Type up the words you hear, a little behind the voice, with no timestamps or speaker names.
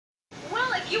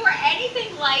if you are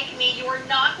anything like me, you are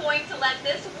not going to let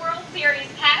this World Series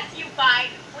pass you by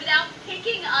without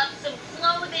picking up some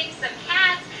clothing, some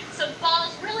hats, some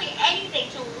balls, really anything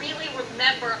to really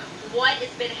remember what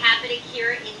has been happening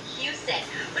here in Houston.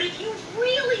 But if you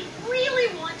really,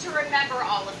 really want to remember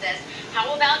all of this,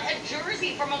 how about a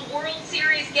jersey from a World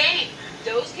Series game?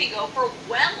 Those can go for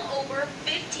well over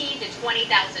 $15,000 to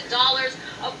 $20,000.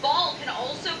 A ball can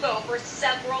also go for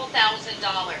several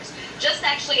 $1,000s. Just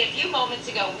actually a few moments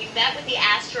ago, we met with the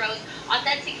Astros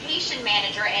authentication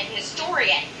manager and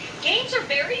historian. Games are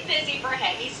very busy for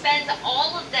him. He spends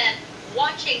all of them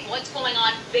watching what's going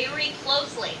on very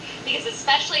closely, because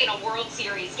especially in a World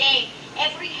Series game,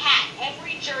 every hat,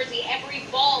 every jersey, every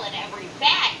ball, and every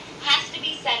bat has to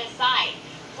be set aside.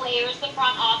 Players, the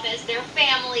front office, their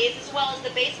families, as well as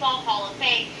the Baseball Hall of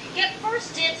Fame get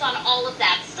first dibs on all of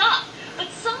that stuff. But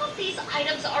some of these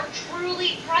items are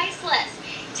truly priceless.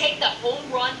 Take the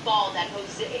home run ball that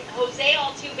Jose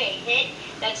Altuve hit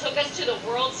that took us to the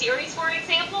World Series, for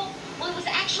example. Well, it was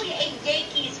actually a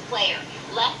Yankees player,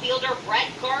 left fielder Brett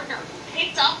Gardner, who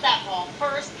picked up that ball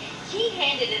first. He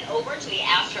handed it over to the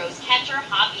Astros catcher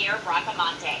Javier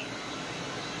Bracamonte.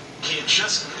 He had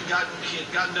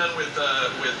gotten done with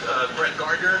Brett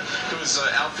Gardner, who was an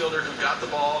outfielder who got the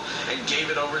ball and gave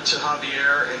it over to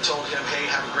Javier and told him, hey,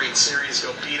 have a great series,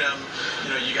 go beat him,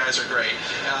 you guys are great.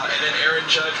 And then Aaron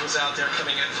Judge was out there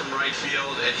coming in from right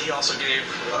field, and he also gave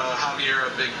Javier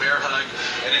a big bear hug.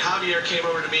 And then Javier came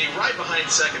over to me right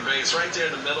behind second base, right there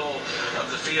in the middle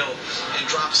of the field, and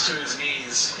drops to his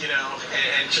knees,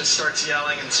 and just starts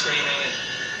yelling and screaming.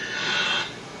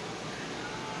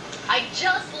 I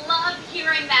just love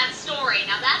hearing that story.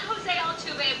 Now, that Jose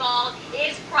Altuve ball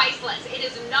is priceless. It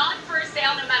is not for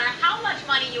sale no matter how much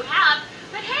money you have.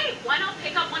 But hey, why not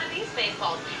pick up one of these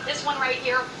baseballs? This one right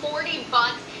here, $40.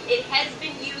 It has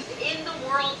been used in the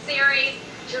World Series,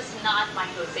 just not by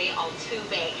Jose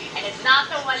Altuve. And it's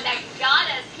not the one that got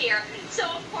us here. So,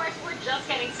 of course, we're just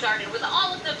getting started with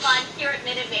all of the fun here at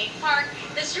Minute Maid Park.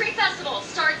 The Street Festival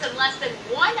starts in less than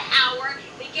 1 hour.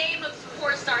 The game, of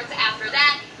course, starts after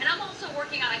that. And I'm also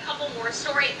working on a couple more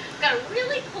stories. I've got a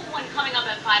really cool one coming up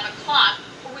at 5 o'clock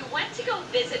where we went to go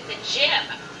visit the gym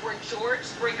where George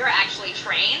Springer actually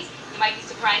trains. You might be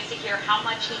surprised to hear how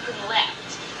much he can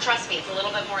lift. Trust me, it's a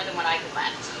little bit more than what I can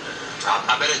lift.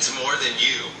 I bet it's more than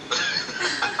you.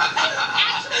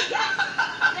 Actually, yes.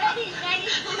 Many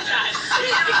push-ups.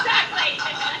 Exactly.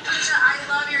 I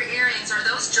love your earrings. Are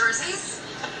those jerseys?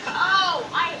 Oh,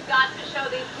 I have got to show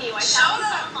these to you. I Show found these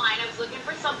them. online. I was looking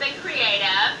for something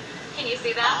creative. Can you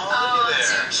see that? Oh, look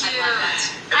at too there. cute. I love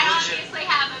that. I obviously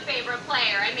have a favorite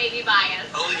player. I may be biased.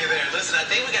 Oh, look at there. Listen, I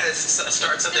think we got to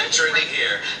start something trending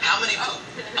here. How many... Oh!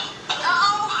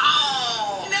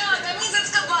 No, that means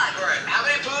it's good luck. All right. How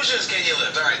many pushers can you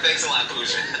lift? All right. Thanks a lot,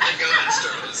 Pooja.